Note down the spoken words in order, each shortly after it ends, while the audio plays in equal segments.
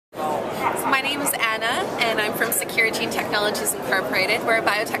My name is Anna, and I'm from SecuriGene Technologies Incorporated. We're a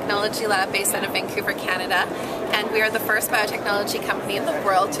biotechnology lab based out of Vancouver, Canada, and we are the first biotechnology company in the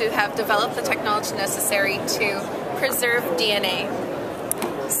world to have developed the technology necessary to preserve DNA.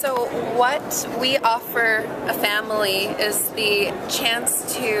 So what we offer a family is the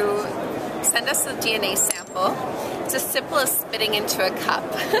chance to send us a DNA sample. It's as simple as spitting into a cup.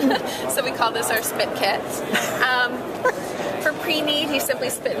 So we call this our spit kit. For pre-need, you simply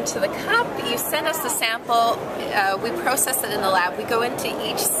spit into the cup, you send us the sample, we process it in the lab, we go into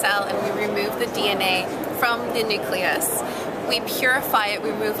each cell and we remove the DNA from the nucleus. We purify it,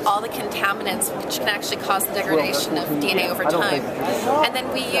 we remove all the contaminants which can actually cause the degradation of DNA over time. And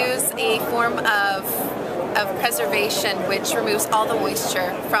then we use a form of preservation which removes all the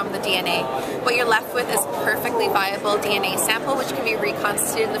moisture from the DNA. What you're left with is perfectly viable DNA sample which can be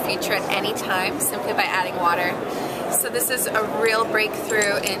reconstituted in the future at any time simply by adding water. So this is a real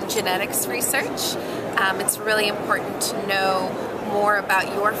breakthrough in genetics research. It's really important to know more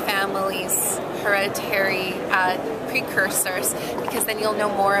about your family's hereditary precursors, because then you'll know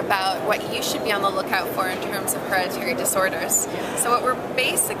more about what you should be on the lookout for in terms of hereditary disorders. So what we're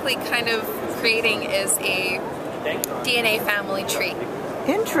basically kind of creating is a DNA family tree.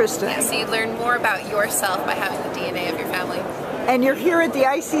 Interesting. Yeah, so you learn more about yourself by having the DNA of your family. And you're here at the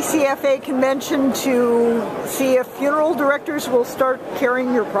ICCFA convention to see if funeral directors will start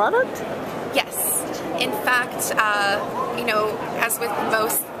carrying your product? Yes. In fact, you know, as with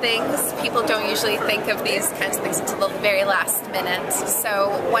most things, people don't usually think of these kinds of things until the very last minute.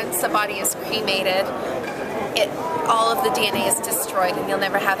 So once a body is cremated, all of the DNA is destroyed and you'll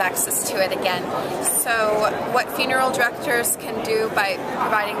never have access to it again. So what funeral directors can do by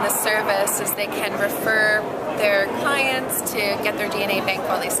providing this service is they can refer their clients to get their DNA bank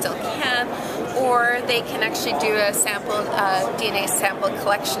while they still can, or they can actually do a sample, DNA sample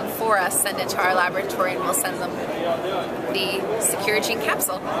collection for us, send it to our laboratory, and we'll send them the SecuriGene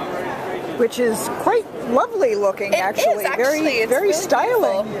capsule. Which is quite lovely looking, actually. Very really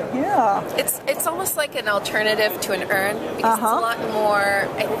styling. Beautiful. Yeah. It's almost like an alternative to an urn, because it's a lot more,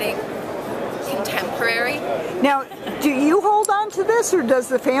 I think, contemporary. Now, do you hold on to this, or does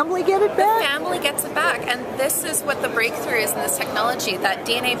the family get it back? The family gets it back, and this is what the breakthrough is in this technology, that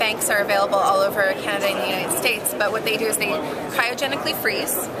DNA banks are available all over Canada and the United States, but what they do is they cryogenically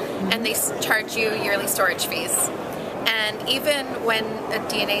freeze, and they charge you yearly storage fees. And even when a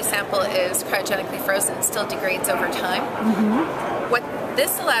DNA sample is cryogenically frozen, it still degrades over time. What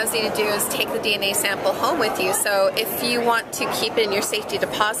this allows you to do is take the DNA sample home with you. So if you want to keep it in your safety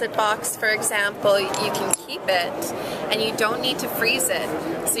deposit box, for example, you can keep it and you don't need to freeze it.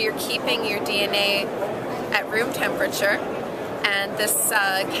 So you're keeping your DNA at room temperature, and this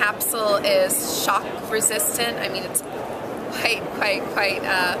capsule is shock resistant. I mean, it's quite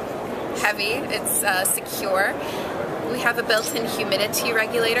heavy. It's secure. We have a built-in humidity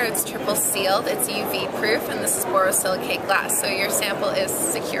regulator. It's triple sealed, it's UV proof, and this is borosilicate glass, so your sample is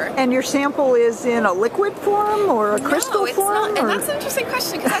secure. And your sample is in a liquid form or a crystal form? No, it's not, and that's an interesting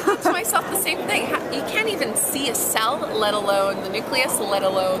question, because I thought to myself the same thing. You can't even see a cell, let alone the nucleus, let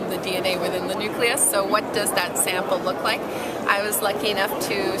alone the DNA within the nucleus, so what does that sample look like? I was lucky enough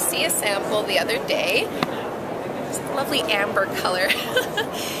to see a sample the other day. It's a lovely amber color.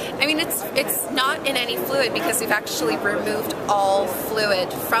 I mean, it's not in any fluid because we've actually removed all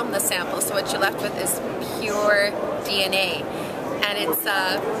fluid from the sample, so what you're left with is pure DNA. And it's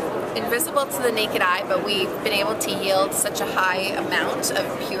invisible to the naked eye, but we've been able to yield such a high amount of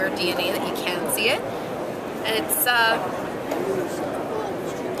pure DNA that you can see it. And it's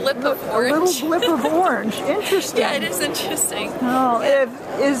blip of orange. A little blip of orange. Interesting. Yeah, it is interesting. Oh,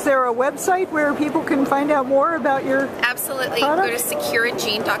 is there a website where people can find out more about your Absolutely. product? Go to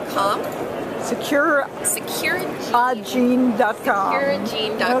SecuriGene.com. SecuriGene.com.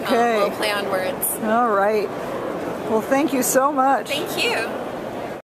 SecuriGene.com. Okay. We'll play on words. All right. Well, thank you so much. Thank you.